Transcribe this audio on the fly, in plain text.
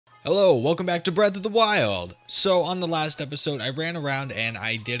Hello, welcome back to Breath of the Wild. So on the last episode, I ran around and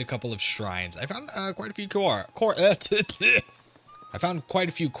I did a couple of shrines. I found quite a few I found quite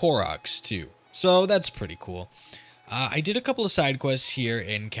a few Koroks too. So that's pretty cool. I did a couple of side quests here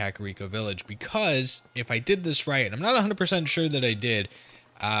in Kakariko Village because if I did this right, and I'm not 100% sure that I did,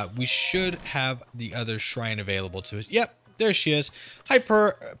 we should have the other shrine available to us. Yep, there she is. Hi,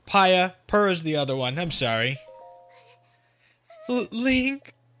 Paya. Is the other one. I'm sorry.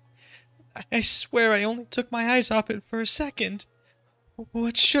 Link. I swear I only took my eyes off it for a second.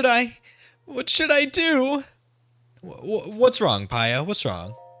 What should I do? What's wrong, Paya? What's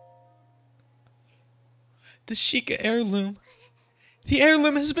wrong? The Sheikah heirloom. The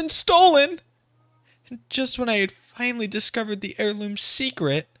heirloom has been stolen! And just when I had finally discovered the heirloom's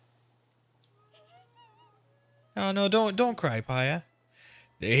secret... Oh no, don't cry, Paya.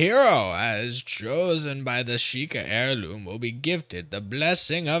 The hero, as chosen by the Sheikah heirloom, will be gifted the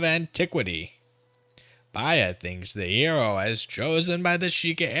blessing of antiquity. Paya thinks the hero, as chosen by the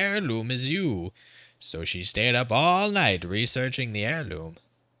Sheikah heirloom, is you, so she stayed up all night researching the heirloom.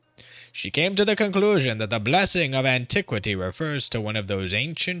 She came to the conclusion that the blessing of antiquity refers to one of those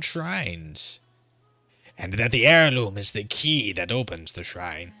ancient shrines, and that the heirloom is the key that opens the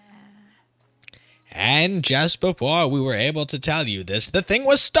shrine. And just before we were able to tell you this, the thing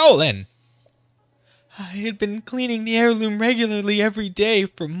was stolen. I had been cleaning the heirloom regularly every day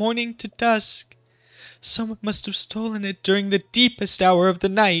from morning to dusk. Someone must have stolen it during the deepest hour of the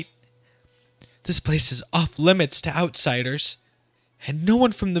night. This place is off limits to outsiders, and no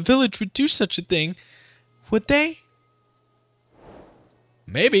one from the village would do such a thing, would they?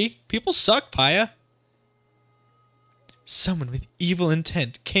 Maybe. People suck, Paya. Someone with evil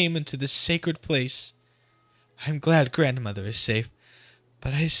intent came into this sacred place. I'm glad grandmother is safe,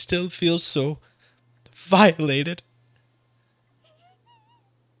 but I still feel so violated.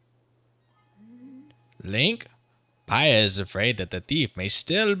 Link, Paya is afraid that the thief may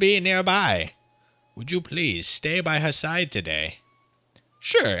still be nearby. Would you please stay by her side today?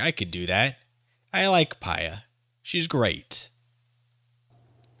 Sure, I could do that. I like Paya. She's great.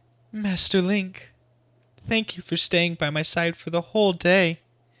 Master Link. Thank you for staying by my side for the whole day.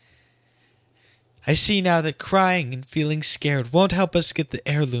 I see now that crying and feeling scared won't help us get the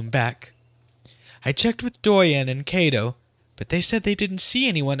heirloom back. I checked with Doyen and Kato, but they said they didn't see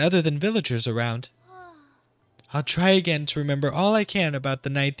anyone other than villagers around. I'll try again to remember all I can about the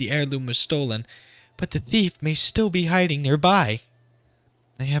night the heirloom was stolen, but the thief may still be hiding nearby.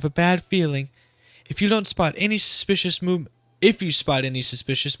 I have a bad feeling. If you spot any suspicious movement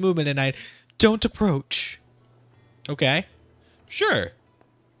tonight, don't approach. Okay. Sure.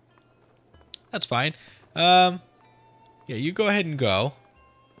 That's fine. Yeah, you go ahead and go.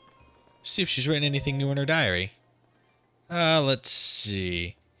 See if she's written anything new in her diary. Let's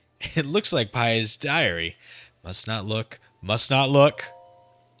see. It looks like Paya's diary. Must not look. Must not look.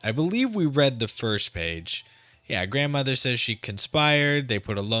 I believe we read the first page. Yeah, grandmother says she conspired. They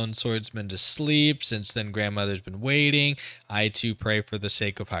put a lone swordsman to sleep. Since then, grandmother's been waiting. I too pray for the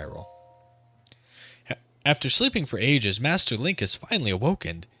sake of Hyrule. After sleeping for ages, Master Link has finally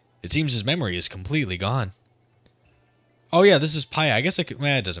awoken. It seems his memory is completely gone. Oh yeah, this is Paya. I guess I could...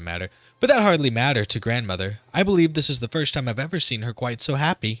 it doesn't matter. But that hardly mattered to grandmother. I believe this is the first time I've ever seen her quite so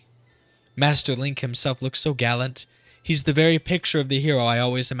happy. Master Link himself looks so gallant. He's the very picture of the hero I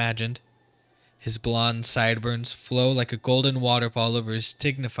always imagined. His blonde sideburns flow like a golden waterfall over his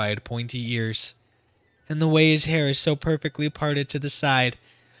dignified, pointy ears. And the way his hair is so perfectly parted to the side.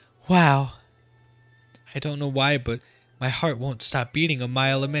 Wow. I don't know why, but my heart won't stop beating a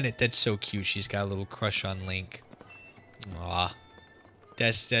mile a minute. That's so cute. She's got a little crush on Link. Aw.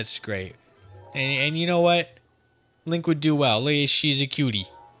 That's great. And you know what? Link would do well. Look, she's a cutie.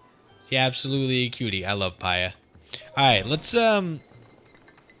 She's absolutely a cutie. I love Paya. Alright, let's, I'm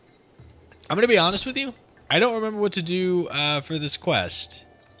gonna be honest with you. I don't remember what to do, for this quest.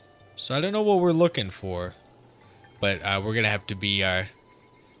 So I don't know what we're looking for. But, we're gonna have to be our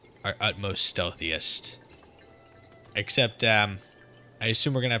utmost stealthiest. Except, I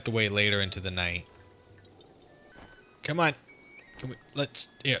assume we're gonna have to wait later into the night. Come on. Why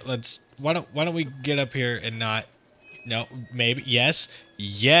don't we get up here and not... No, maybe. Yes.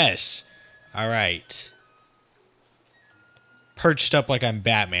 Yes. Alright. Perched up like I'm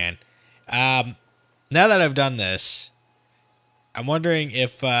Batman. Now that I've done this, I'm wondering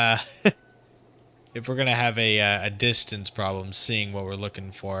if, if we're gonna have a distance problem seeing what we're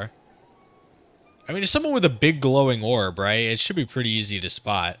looking for. I mean, it's someone with a big glowing orb, right? It should be pretty easy to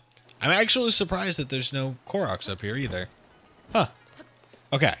spot. I'm actually surprised that there's no Koroks up here either. Huh.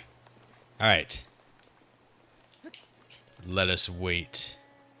 Okay. Alright. Let us wait.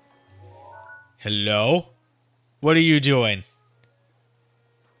 Hello? What are you doing?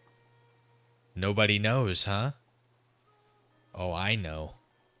 Nobody knows, huh? Oh, I know.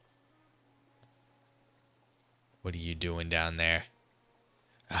 What are you doing down there?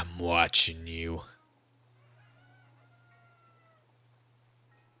 I'm watching you.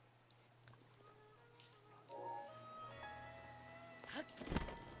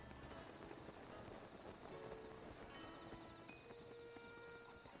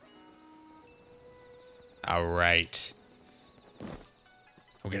 Alright.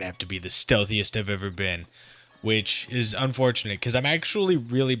 I'm gonna have to be the stealthiest I've ever been. Which is unfortunate, because I'm actually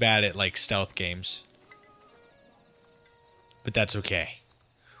really bad at, like, stealth games. But that's okay.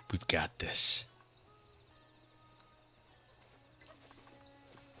 We've got this.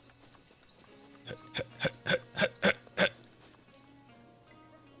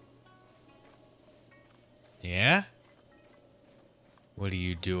 Yeah? What are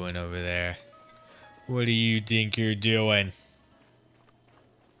you doing over there? What do you think you're doing?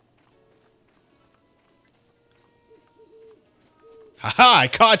 Haha, I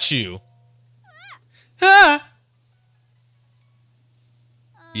caught you! Ah!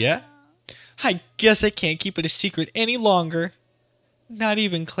 Yeah? I guess I can't keep it a secret any longer. Not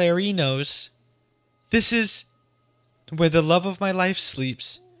even Clary knows. This is where the love of my life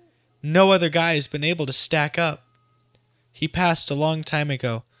sleeps. No other guy has been able to stack up. He passed a long time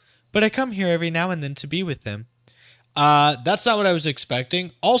ago, but I come here every now and then to be with him. That's not what I was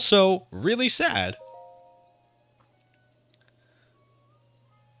expecting. Also, really sad.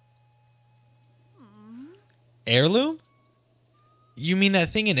 Heirloom? You mean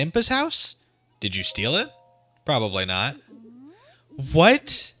that thing in Impa's house? Did you steal it? Probably not.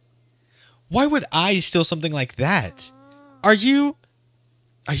 What? Why would I steal something like that? Are you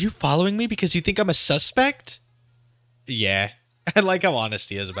following me because you think I'm a suspect? Yeah. I like how honest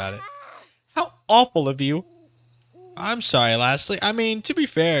he is about it. How awful of you. I'm sorry, Lastly. I mean, to be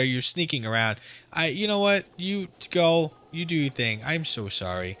fair, you're sneaking around. You know what? You go. You do your thing. I'm so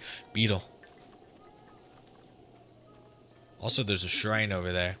sorry. Beetle. Also, there's a shrine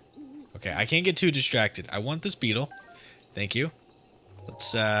over there. Okay, I can't get too distracted. I want this beetle. Thank you.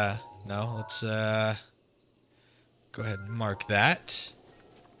 Let's, go ahead and mark that.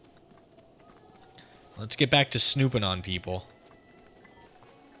 Let's get back to snooping on people.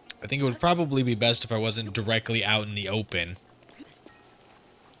 I think it would probably be best if I wasn't directly out in the open.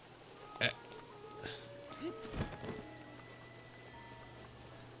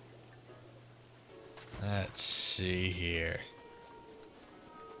 Let's see here.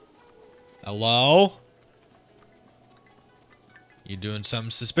 Hello? You doing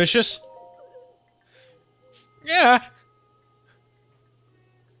something suspicious? Yeah.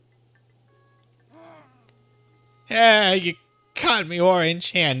 Yeah, you caught me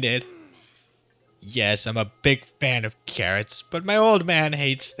orange-handed. Yes, I'm a big fan of carrots, but my old man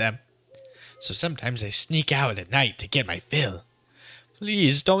hates them. So sometimes I sneak out at night to get my fill.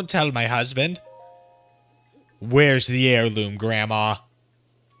 Please don't tell my husband. Where's the heirloom, Grandma?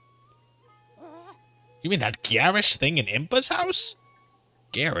 You mean that garish thing in Impa's house?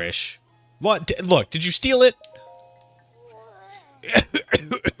 Garish? What? Look, did you steal it?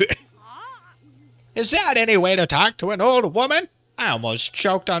 Is that any way to talk to an old woman? I almost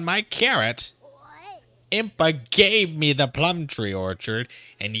choked on my carrot. Impa gave me the plum tree orchard,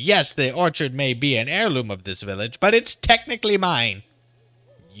 and yes, the orchard may be an heirloom of this village, but it's technically mine.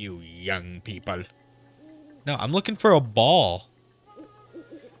 You young people. No, I'm looking for a ball.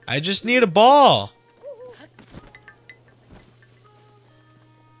 I just need a ball.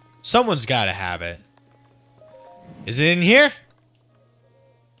 Someone's got to have it. Is it in here?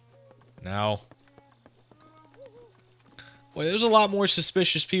 No. Well, there's a lot more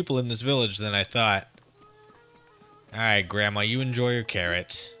suspicious people in this village than I thought. Alright, Grandma, you enjoy your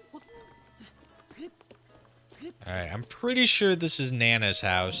carrot. Alright, I'm pretty sure this is Nana's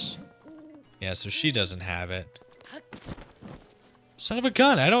house. Yeah, so she doesn't have it. Son of a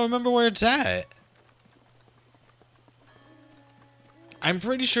gun, I don't remember where it's at. I'm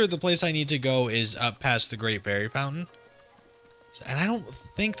pretty sure the place I need to go is up past the Great Berry Fountain. And I don't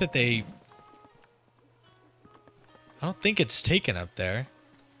think that I don't think it's taken up there.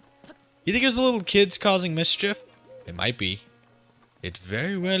 You think it was the little kids causing mischief? It might be. It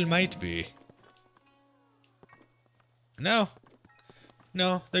very well might be. No.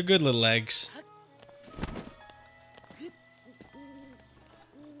 No, they're good little eggs.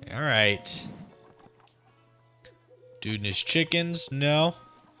 Alright. Dude and his chickens? No.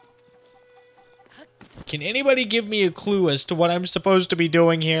 Can anybody give me a clue as to what I'm supposed to be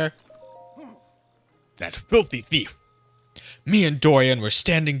doing here? That filthy thief. Me and Dorian were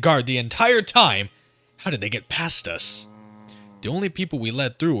standing guard the entire time. How did they get past us? The only people we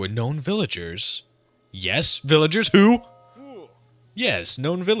let through were known villagers. Yes, villagers who? Yes,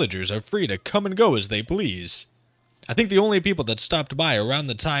 known villagers are free to come and go as they please. I think the only people that stopped by around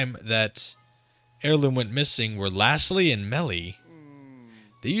the time that Heirloom went missing were Lastly and Melly.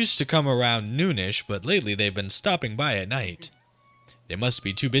 They used to come around noonish, but lately they've been stopping by at night. They must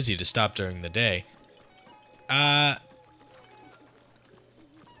be too busy to stop during the day.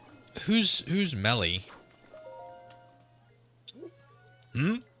 Who's Melly?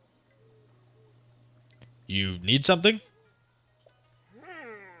 You need something?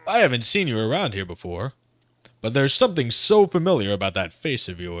 I haven't seen you around here before, but there's something so familiar about that face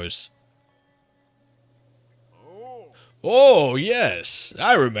of yours. Oh, yes,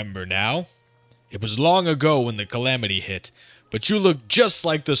 I remember now. It was long ago when the calamity hit, but you look just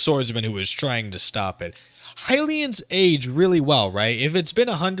like the swordsman who was trying to stop it. Hylian's age really well, right? If it's been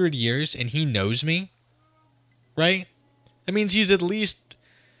 100 years and he knows me, right? That means he's at least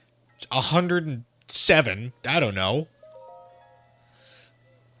 107. I don't know.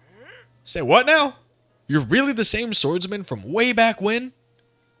 Say what now? You're really the same swordsman from way back when?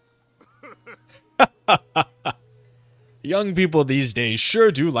 Young people these days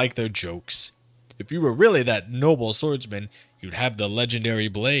sure do like their jokes. If you were really that noble swordsman, you'd have the legendary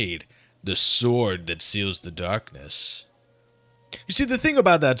blade, the sword that seals the darkness. You see, the thing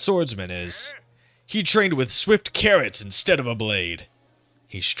about that swordsman is, he trained with swift carrots instead of a blade.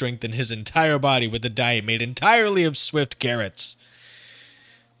 He strengthened his entire body with a diet made entirely of swift carrots.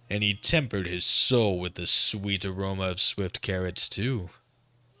 And he tempered his soul with the sweet aroma of swift carrots, too.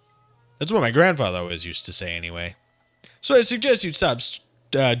 That's what my grandfather always used to say, anyway. So I suggest you stop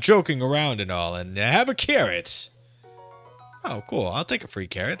joking around and all, and have a carrot. Oh, cool. I'll take a free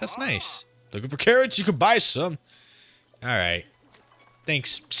carrot. That's nice. Looking for carrots? You can buy some. Alright.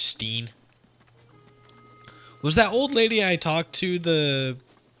 Thanks, Steen. Was that old lady I talked to the...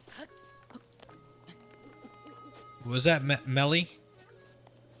 Was that Melly?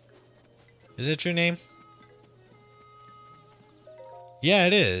 Is that your name? Yeah,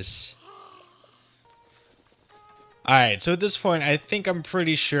 it is. Alright, so at this point, I think I'm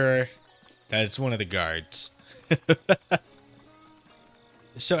pretty sure that it's one of the guards.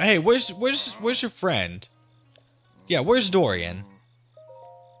 So, hey, where's your friend? Yeah, where's Dorian?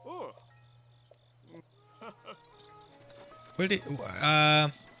 Where did,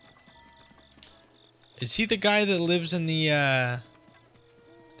 is he the guy that lives in the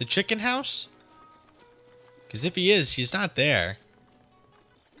chicken house? Because if he is, he's not there.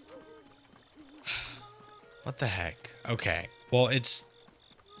 What the heck? Okay. Well, it's...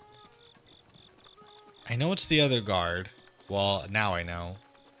 I know it's the other guard. Well, now I know.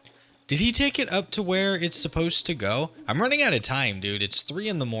 Did he take it up to where it's supposed to go? I'm running out of time, dude. It's 3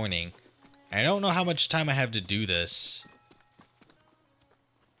 in the morning. I don't know how much time I have to do this.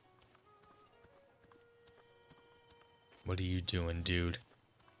 What are you doing, dude?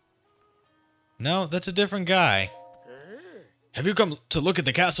 No, that's a different guy. Have you come to look at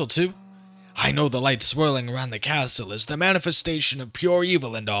the castle, too? I know the light swirling around the castle is the manifestation of pure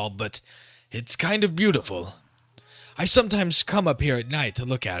evil and all, but it's kind of beautiful. I sometimes come up here at night to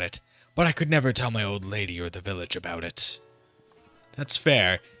look at it, but I could never tell my old lady or the village about it. That's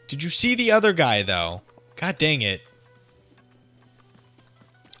fair. Did you see the other guy, though? God dang it.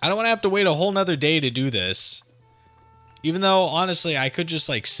 I don't want to have to wait a whole nother day to do this. Even though, honestly, I could just,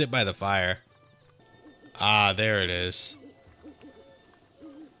 like, sit by the fire. Ah, there it is.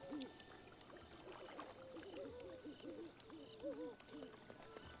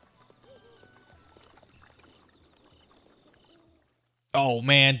 Oh,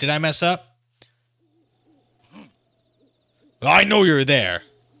 man, did I mess up? I know you're there.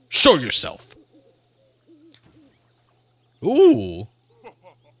 Show yourself. Ooh.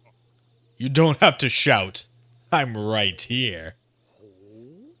 You don't have to shout. I'm right here.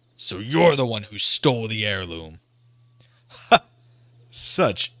 So you're the one who stole the heirloom. Ha!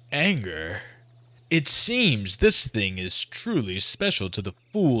 Such anger. It seems this thing is truly special to the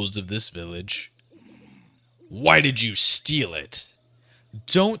fools of this village. Why did you steal it?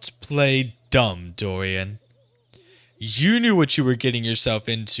 Don't play dumb, Dorian. You knew what you were getting yourself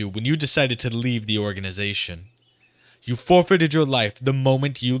into when you decided to leave the organization. You forfeited your life the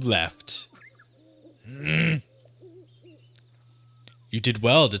moment you left. You did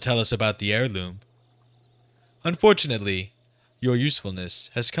well to tell us about the heirloom. Unfortunately, your usefulness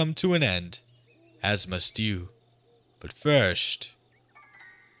has come to an end, as must you. But first,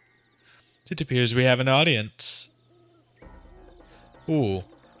 it appears we have an audience. Ooh.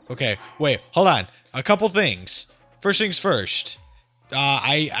 Okay, wait, hold on. A couple things. First things first.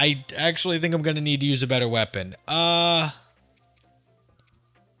 I actually think I'm gonna need to use a better weapon. Oh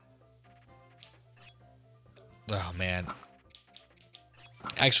man.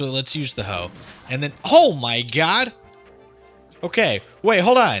 Actually, let's use the hoe. And then, oh my god! Okay, wait,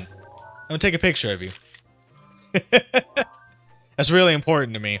 hold on. I'm gonna take a picture of you. That's really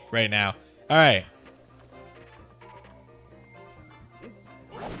important to me right now. Alright.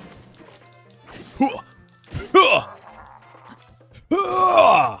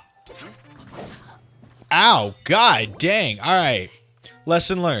 Ow, god dang. Alright.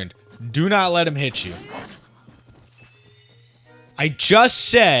 Lesson learned. Do not let him hit you. I just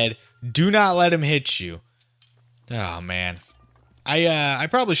said, do not let him hit you. Oh, man. I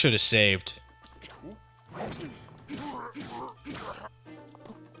probably should have saved.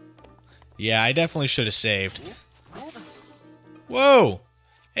 Yeah, I definitely should have saved. Whoa!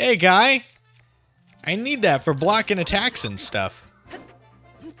 Hey, guy! I need that for blocking attacks and stuff.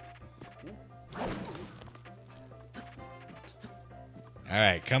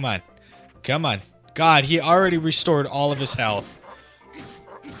 Alright, come on. Come on. God, he already restored all of his health.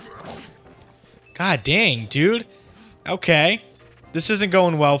 God dang, dude. Okay. This isn't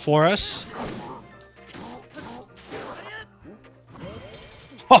going well for us.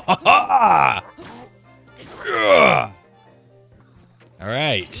 Ha ha ha!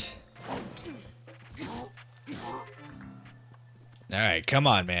 Alright. Alright, come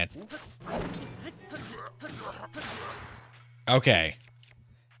on, man. Okay.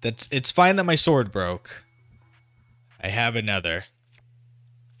 It's fine that my sword broke. I have another.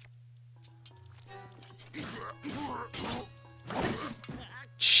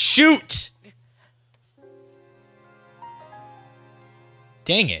 Shoot!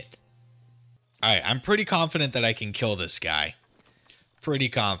 Dang it. Alright, I'm pretty confident that I can kill this guy. Pretty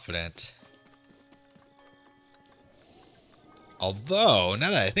confident. Although,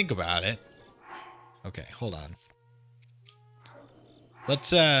 now that I think about it... Okay, hold on.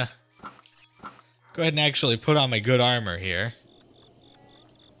 Let's, go ahead and actually put on my good armor here.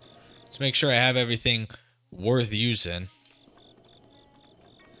 Let's make sure I have everything worth using.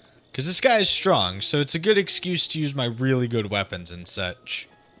 Because this guy is strong, so it's a good excuse to use my really good weapons and such.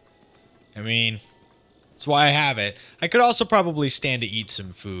 I mean, that's why I have it. I could also probably stand to eat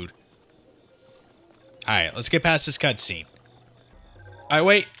some food. Alright, let's get past this cutscene. Alright,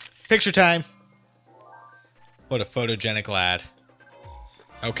 wait. Picture time. What a photogenic lad.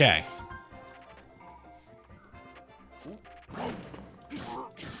 Okay.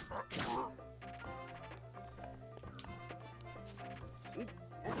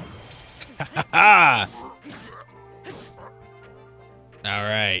 Ha ha!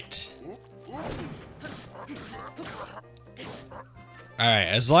 Alright. Alright,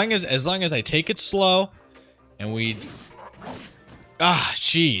 as long as I take it slow and we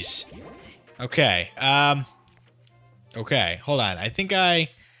jeez. Okay. Okay, hold on. I think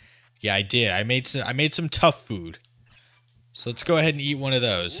yeah, I did. I made some tough food. So let's go ahead and eat one of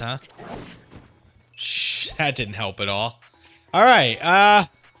those, huh? Shh, that didn't help at all. All right.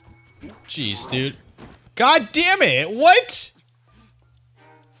 Jeez, dude. God damn it. What?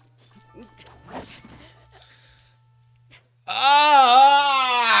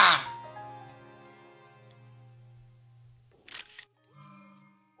 Ah!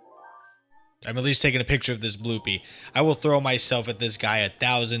 I'm at least taking a picture of this bloopy. I will throw myself at this guy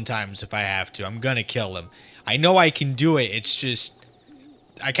 1,000 times if I have to. I'm gonna kill him. I know I can do it. It's just...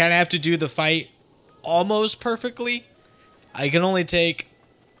 I kind of have to do the fight almost perfectly. I can only take...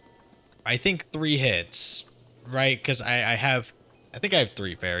 I think 3 hits. Right? Because I think I have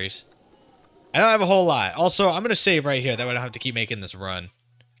 3 fairies. I don't have a whole lot. Also, I'm gonna save right here. That way I don't have to keep making this run.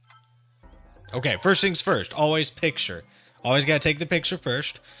 Okay, first things first. Always picture. Always gotta take the picture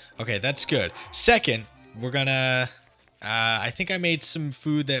first. Okay, that's good. Second, we're gonna... I think I made some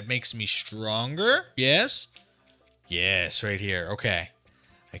food that makes me stronger. Yes? Yes, right here. Okay.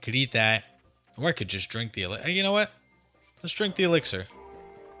 I could eat that. Or I could just drink the elixir. You know what? Let's drink the elixir.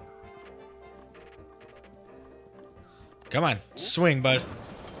 Come on. Swing, bud.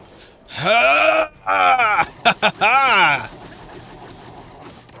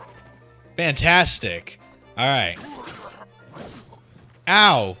 Fantastic. Alright.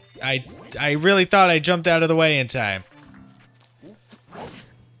 Ow! I really thought I jumped out of the way in time.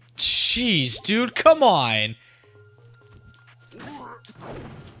 Jeez, dude, come on!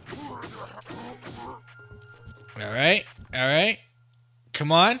 Alright, alright.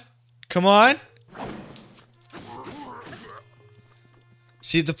 Come on. Come on.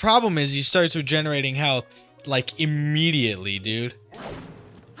 See, the problem is he starts regenerating health, like, immediately, dude.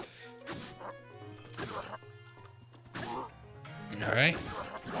 Alright.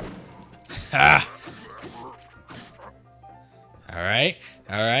 Ha! Alright.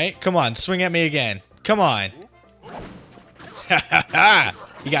 Alright. Come on, swing at me again. Come on. Ha ha ha!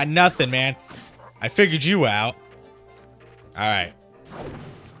 You got nothing, man. I figured you out. Alright.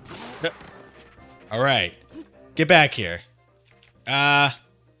 Alright. Get back here.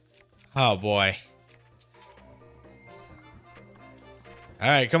 Oh boy.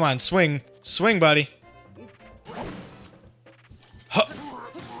 Alright, come on, swing. Swing, buddy. Huh.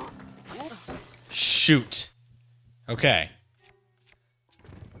 Shoot. Okay.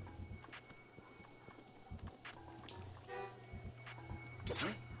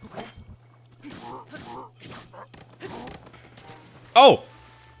 Oh!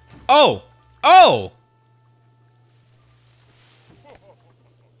 Oh! Oh!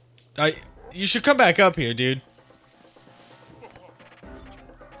 You should come back up here, dude.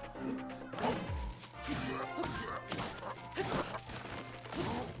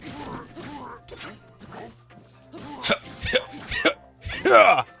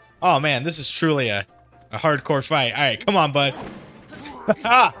 Oh man, this is truly a hardcore fight. Alright, come on, bud.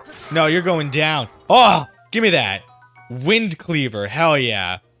 No, you're going down. Oh, give me that. Wind Cleaver, hell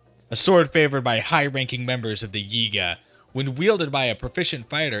yeah. A sword favored by high-ranking members of the Yiga. When wielded by a proficient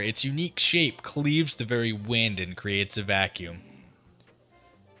fighter, its unique shape cleaves the very wind and creates a vacuum.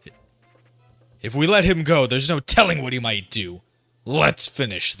 If we let him go, there's no telling what he might do. Let's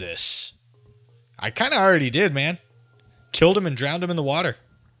finish this. I kind of already did, man. Killed him and drowned him in the water.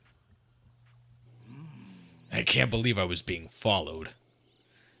 I can't believe I was being followed.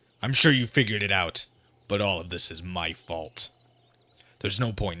 I'm sure you figured it out, but all of this is my fault. There's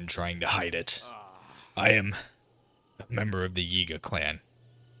no point in trying to hide it. I am a member of the Yiga clan.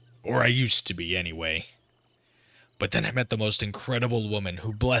 Or I used to be, anyway. But then I met the most incredible woman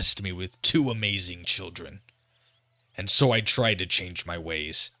who blessed me with 2 amazing children. And so I tried to change my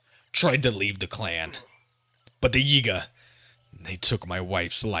ways. Tried to leave the clan. But the Yiga, they took my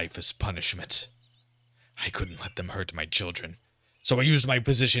wife's life as punishment. I couldn't let them hurt my children. So I used my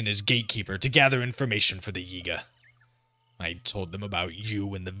position as gatekeeper to gather information for the Yiga. I told them about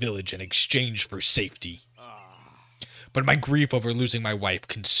you and the village in exchange for safety. But my grief over losing my wife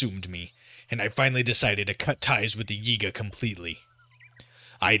consumed me, and I finally decided to cut ties with the Yiga completely.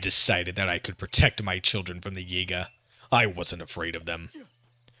 I decided that I could protect my children from the Yiga. I wasn't afraid of them.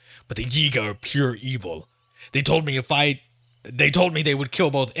 But the Yiga are pure evil. They told me they would kill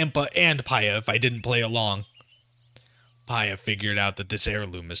both Impa and Paya if I didn't play along. Paya figured out that this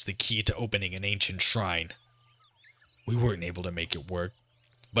heirloom is the key to opening an ancient shrine. We weren't able to make it work,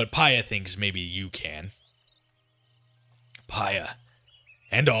 but Paya thinks maybe you can. Paya,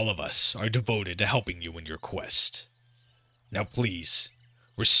 and all of us, are devoted to helping you in your quest. Now please,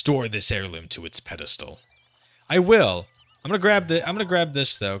 restore this heirloom to its pedestal. I will. I'm gonna grab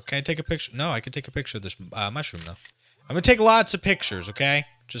this though. Can I take a picture? No, I can take a picture of this mushroom though. I'm gonna take lots of pictures, okay?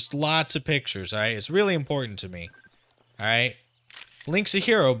 Just lots of pictures, alright? It's really important to me. Alright? Link's a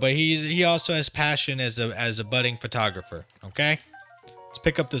hero, but he also has passion as a budding photographer, okay? Let's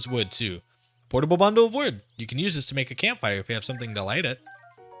pick up this wood too. Portable bundle of wood. You can use this to make a campfire if you have something to light it.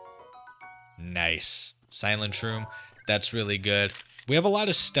 Nice. Silent room. That's really good. We have a lot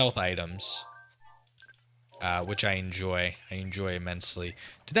of stealth items, which I enjoy. I enjoy immensely.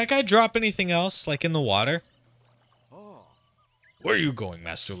 Did that guy drop anything else, like in the water? Where are you going,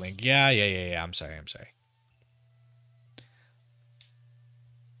 Master Link? Yeah. I'm sorry.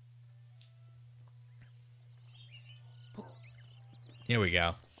 Here we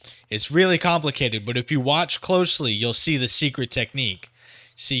go. It's really complicated, but if you watch closely, you'll see the secret technique.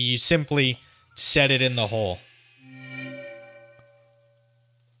 See, you simply set it in the hole.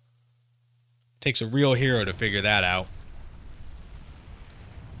 Takes a real hero to figure that out.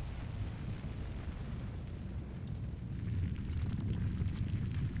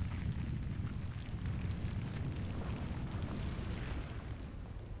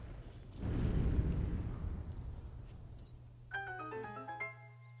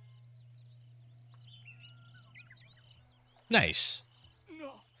 Nice.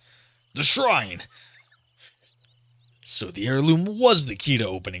 The shrine! So the heirloom was the key to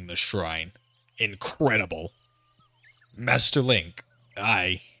opening the shrine. Incredible. Master Link,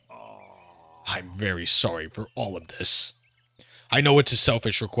 I'm very sorry for all of this. I know it's a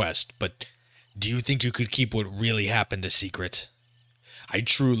selfish request, but do you think you could keep what really happened a secret? I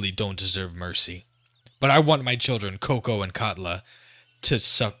truly don't deserve mercy, but I want my children, Coco and Katla, to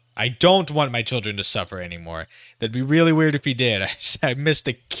suffer. I don't want my children to suffer anymore. That'd be really weird if he did. I missed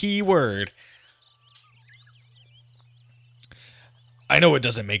a key word. I know it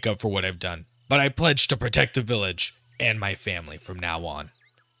doesn't make up for what I've done, but I pledge to protect the village and my family from now on,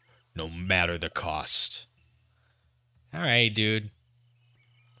 no matter the cost. All right, dude.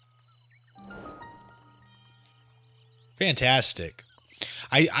 Fantastic.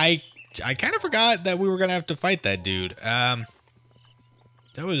 I kind of forgot that we were gonna have to fight that dude. That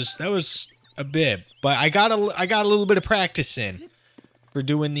was a bit, but I got a little bit of practice in for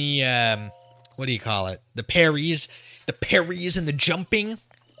doing the what do you call it? The parries and the jumping.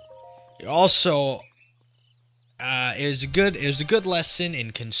 Also, it was a good lesson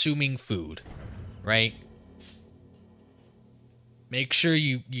in consuming food, right? Make sure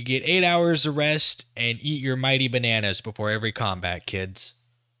you get 8 hours of rest and eat your mighty bananas before every combat, kids.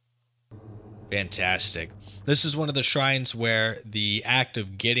 Fantastic. This is one of the shrines where the act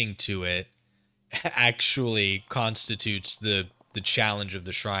of getting to it actually constitutes the challenge of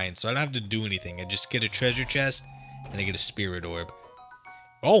the shrine. So I don't have to do anything. I just get a treasure chest and I get a spirit orb.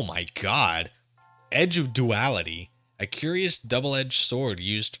 Oh my god. Edge of Duality. A curious double-edged sword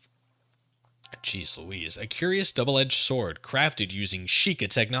used... Jeez Louise. A curious double-edged sword crafted using Sheikah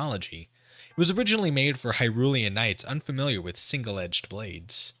technology. It was originally made for Hyrulean knights unfamiliar with single-edged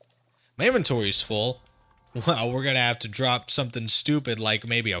blades. My inventory's full. Well, we're gonna have to drop something stupid like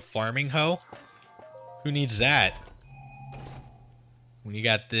maybe a farming hoe. Who needs that? When you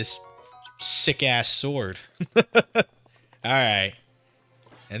got this sick-ass sword. Alright.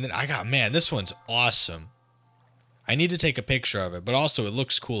 And then I got, man, this one's awesome. I need to take a picture of it, but also it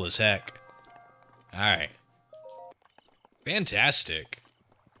looks cool as heck. Alright. Fantastic.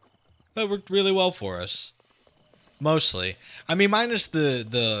 That worked really well for us. Mostly. I mean, minus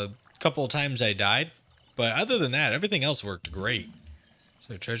the couple of times I died. But other than that, everything else worked great. Is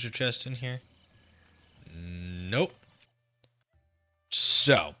there a treasure chest in here? Nope.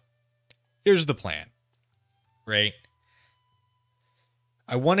 So, here's the plan. Right?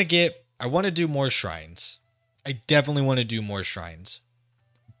 I want to do more shrines. I definitely want to do more shrines.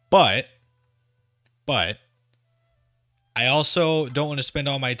 But I also don't want to spend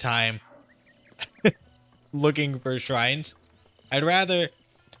all my time looking for shrines. I'd rather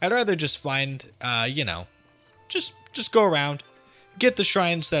just find, you know, just go around, get the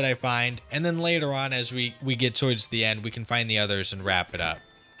shrines that I find, and then later on as we get towards the end, we can find the others and wrap it up.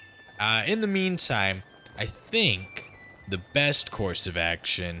 In the meantime, I think the best course of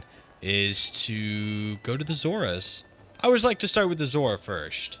action is to go to the Zoras. I always like to start with the Zora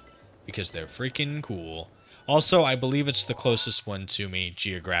first, because they're freaking cool. Also, I believe it's the closest one to me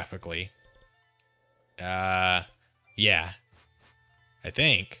geographically. Yeah. I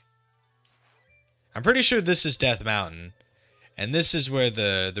think. I'm pretty sure this is Death Mountain. And this is where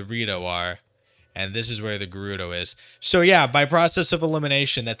the Rito are. And this is where the Gerudo is. So yeah, by process of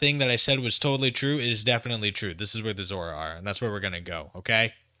elimination, that thing that I said was totally true is definitely true. This is where the Zora are. And that's where we're going to go.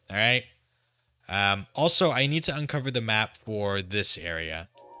 Okay? Alright? Also, I need to uncover the map for this area.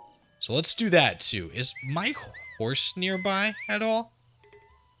 So let's do that too. Is my horse nearby at all?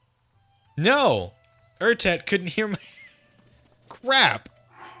 No! Urtet couldn't hear my... Crap!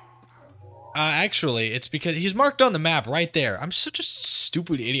 Actually, it's because he's marked on the map right there. I'm such a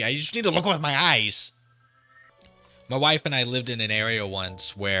stupid idiot. I just need to look with my eyes. My wife and I lived in an area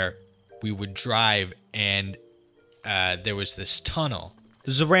once where we would drive and there was this tunnel.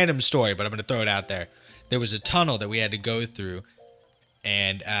 This is a random story, but I'm going to throw it out there. There was a tunnel that we had to go through.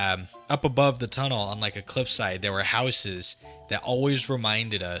 And up above the tunnel on like a cliffside, there were houses that always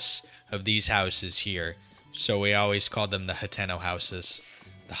reminded us of these houses here. So we always called them the Hateno houses.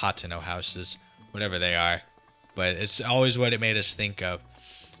 The Hateno houses. Whatever they are. But it's always what it made us think of.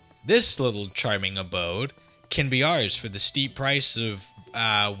 This little charming abode can be ours for the steep price of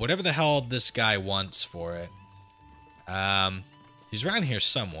whatever the hell this guy wants for it. He's around here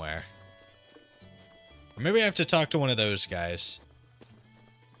somewhere. Or maybe I have to talk to one of those guys.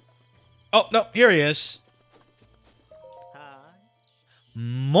 Oh, no, here he is. Hi.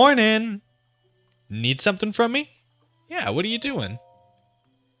 Morning. Need something from me? Yeah, what are you doing?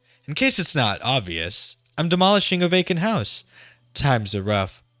 In case it's not obvious, I'm demolishing a vacant house. Times are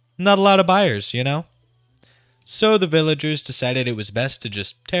rough. Not a lot of buyers, you know? So the villagers decided it was best to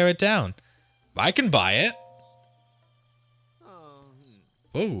just tear it down. I can buy it.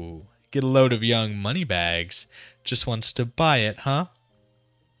 Oh, get a load of young money bags. Just wants to buy it, huh?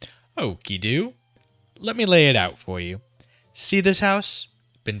 Okie do. Let me lay it out for you. See this house?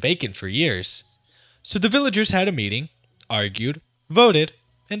 Been vacant for years. So the villagers had a meeting, argued, voted,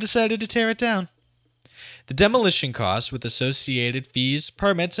 and decided to tear it down. The demolition costs with associated fees,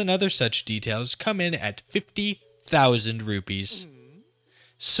 permits, and other such details come in at 50,000 rupees.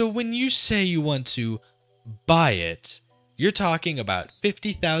 So when you say you want to buy it, you're talking about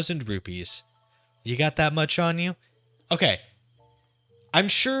 50,000 rupees. You got that much on you? Okay. I'm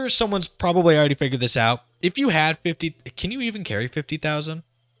sure someone's probably already figured this out. If you had 50... Can you even carry 50,000?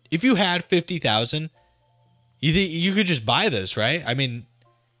 If you had 50,000, you could just buy this, right? I mean,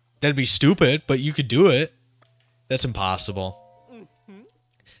 that'd be stupid, but you could do it. That's impossible.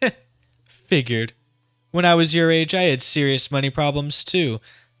 Figured. When I was your age, I had serious money problems too,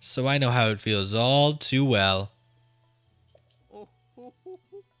 so I know how it feels all too well.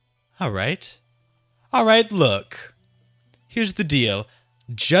 Alright. Alright, look. Here's the deal.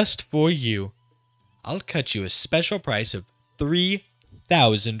 Just for you. I'll cut you a special price of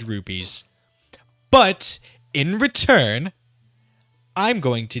 3,000 rupees. But, in return, I'm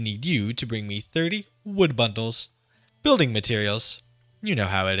going to need you to bring me 30 wood bundles. Building materials. You know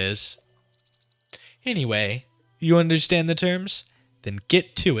how it is. Anyway, you understand the terms? Then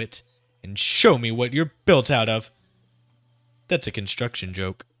get to it and show me what you're built out of. That's a construction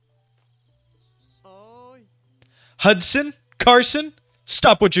joke. Hudson? Carson?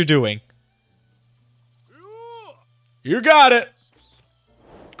 Stop what you're doing. You got it.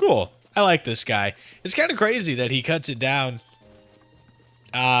 Cool. I like this guy. It's kind of crazy that he cuts it down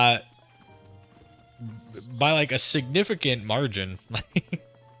by like a significant margin.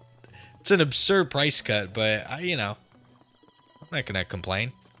 It's an absurd price cut, but you know, I'm not gonna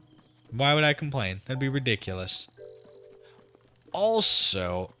complain. Why would I complain? That'd be ridiculous.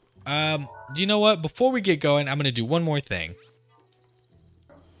 Also, you know what? Before we get going, I'm gonna do one more thing.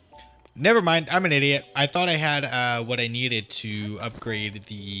 Never mind, I'm an idiot. I thought I had what I needed to upgrade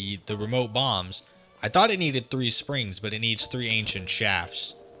the remote bombs. I thought it needed 3 springs, but it needs 3 ancient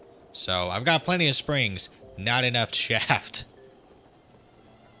shafts. So I've got plenty of springs, not enough shaft.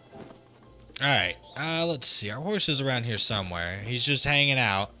 Alright, let's see. Our horse is around here somewhere. He's just hanging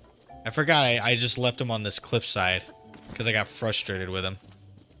out. I forgot I just left him on this cliffside because I got frustrated with him.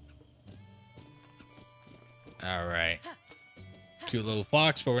 Alright. Cute little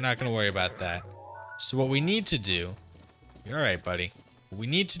fox, but we're not going to worry about that. So what we need to do... You're alright, buddy. What we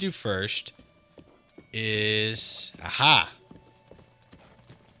need to do first is... Aha!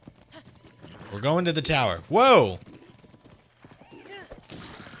 We're going to the tower. Whoa!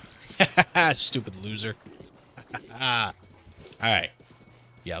 Stupid loser. Alright.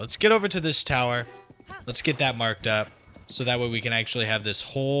 Yeah, let's get over to this tower. Let's get that marked up. So that way we can actually have this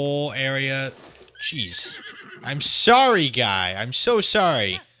whole area. Jeez. I'm sorry, guy. I'm so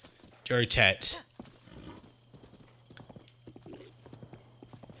sorry. Urtet.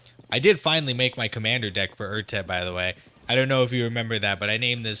 I did finally make my commander deck for Urtet, by the way. I don't know if you remember that, but I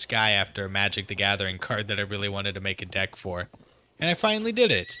named this guy after a Magic the Gathering card that I really wanted to make a deck for. And I finally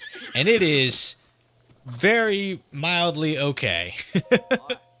did it. And it is very mildly okay.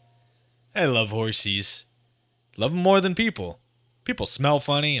 I love horsies. Love them more than people. People smell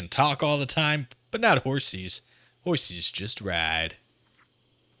funny and talk all the time, but not horsies. Horsies just ride.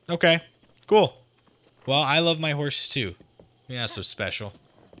 Okay, cool. Well, I love my horses too. You're not so special.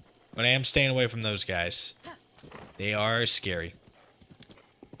 But I am staying away from those guys. They are scary.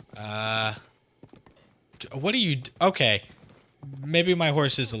 What do you... Okay. Maybe my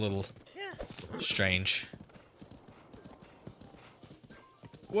horse is a little strange.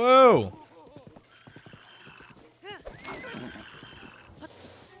 Whoa!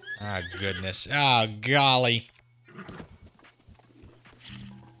 Ah, goodness. Ah, golly.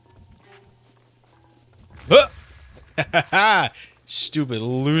 Huh! Stupid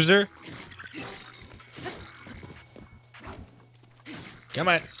loser. Come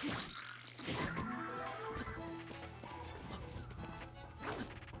on.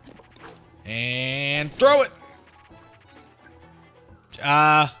 And throw it.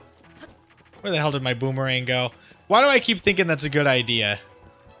 Where the hell did my boomerang go? Why do I keep thinking that's a good idea?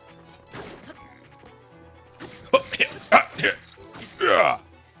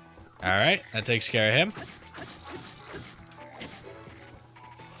 Alright, that takes care of him.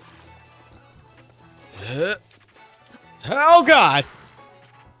 Oh god!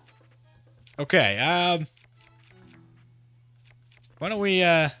 Okay, why don't we,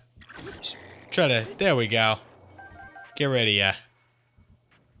 just try to... There we go. Get ready, That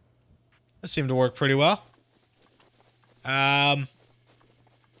seemed to work pretty well. Hello,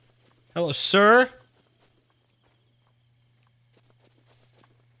 sir?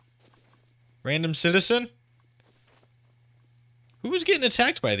 Random citizen? Who was getting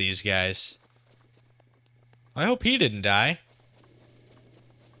attacked by these guys? I hope he didn't die.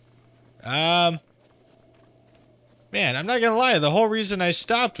 Man, I'm not gonna lie, the whole reason I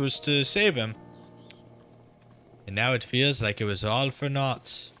stopped was to save him. And now it feels like it was all for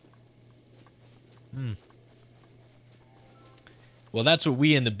naught. Well, that's what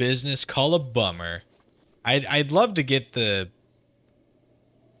we in the business call a bummer. I'd love to get the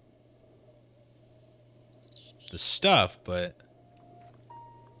stuff, but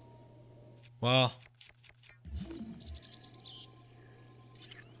well,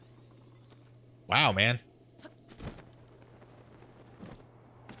 wow, man.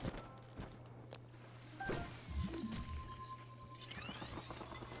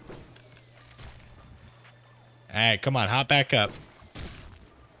 All right, come on, hop back up.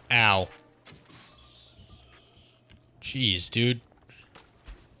 Ow. Jeez, dude.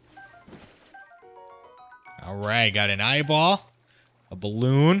 All right, got an eyeball, a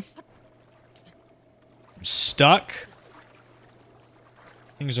balloon. I'm stuck.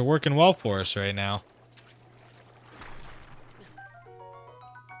 Things are working well for us right now.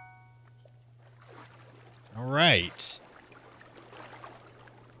 All right.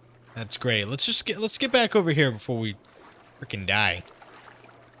 That's great. Let's get back over here before we freaking die.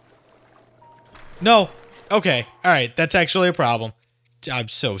 No. Okay. All right. That's actually a problem. I'm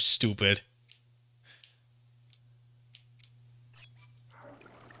so stupid.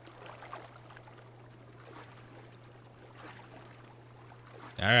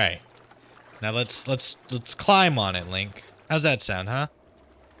 All right. Now let's climb on it, Link. How's that sound, huh?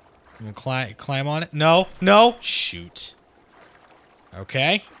 You wanna climb on it? No. No. Shoot.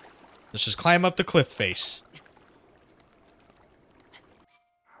 Okay. Let's just climb up the cliff face.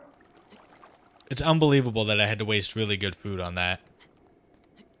 It's unbelievable that I had to waste really good food on that.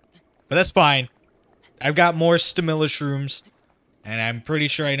 But that's fine. I've got more Stamilla shrooms, and I'm pretty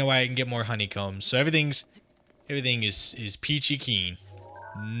sure I know I can get more honeycombs. So everything is peachy keen.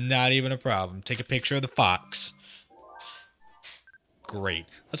 Not even a problem. Take a picture of the fox. Great.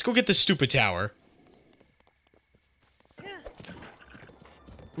 Let's go get this stupid tower.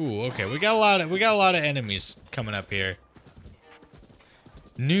 Ooh, okay. We got a lot of enemies coming up here.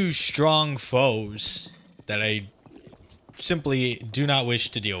 New strong foes that I simply do not wish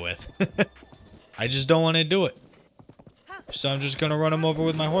to deal with. I just don't want to do it. So I'm just gonna run them over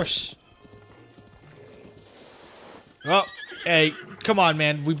with my horse. Oh, hey, come on,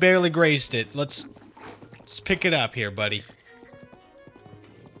 man. We barely grazed it. Let's pick it up here, buddy.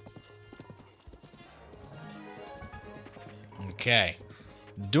 Okay.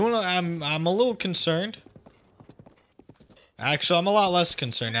 I'm a little concerned. Actually, I'm a lot less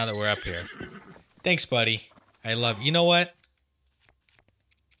concerned now that we're up here. Thanks, buddy. I love you. You know what?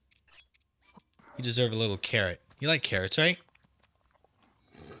 You deserve a little carrot. You like carrots, right?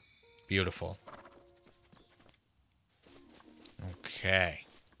 Beautiful. Okay.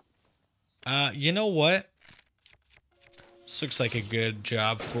 You know what? This looks like a good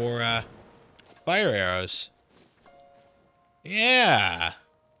job for, fire arrows. Yeah!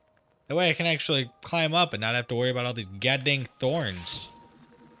 That way I can actually climb up and not have to worry about all these goddamn thorns.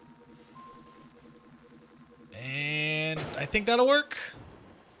 And I think that'll work.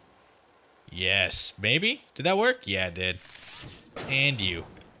 Yes. Maybe? Did that work? Yeah, it did. And you.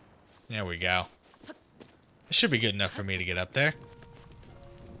 There we go. It should be good enough for me to get up there.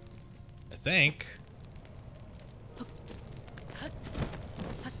 I think.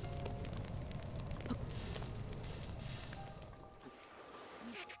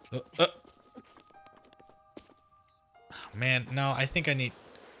 Oh, man, no, I think we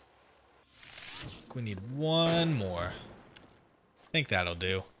need one more. I think that'll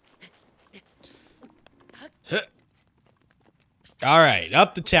do. Alright,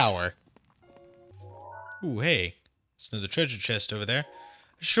 up the tower. Ooh, hey. There's another treasure chest over there.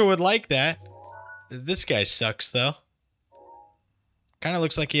 I sure would like that. This guy sucks, though. Kind of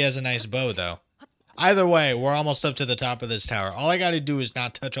looks like he has a nice bow, though. Either way, we're almost up to the top of this tower. All I gotta do is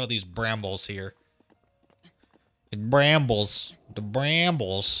not touch all these brambles here. The brambles. The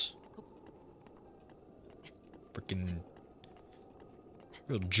brambles. Freaking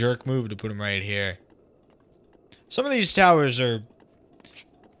real jerk move to put them right here. Some of these towers are...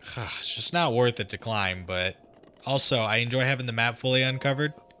 it's just not worth it to climb, but... Also, I enjoy having the map fully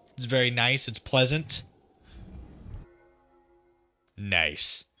uncovered. It's very nice. It's pleasant.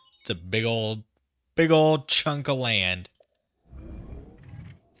 Nice. It's a big old chunk of land.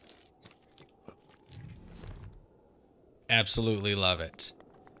 Absolutely love it.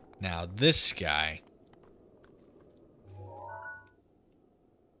 Now, this guy...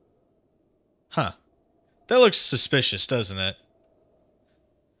 Huh. That looks suspicious, doesn't it?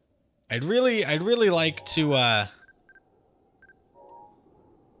 I'd really like to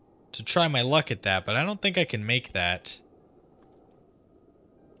try my luck at that, but I don't think I can make that.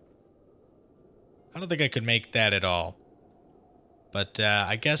 I don't think I could make that at all. But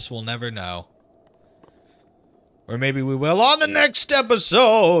I guess we'll never know. Or maybe we will on the next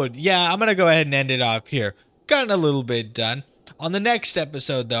episode. Yeah, I'm going to go ahead and end it off here. Gotten a little bit done. On the next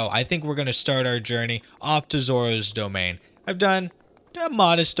episode, though, I think we're going to start our journey off to Zoro's domain. I've done a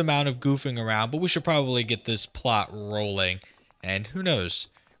modest amount of goofing around, but we should probably get this plot rolling. And who knows,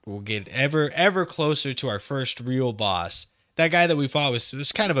 we'll get ever closer to our first real boss. That guy that we fought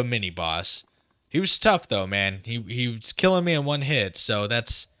was kind of a mini boss. He was tough, though, man. He was killing me in one hit, so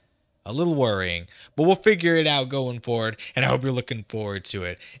that's a little worrying, but we'll figure it out going forward, and I hope you're looking forward to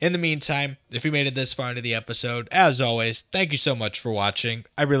it. In the meantime, if you made it this far into the episode, as always, thank you so much for watching.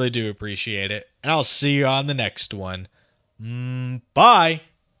 I really do appreciate it, and I'll see you on the next one. Bye!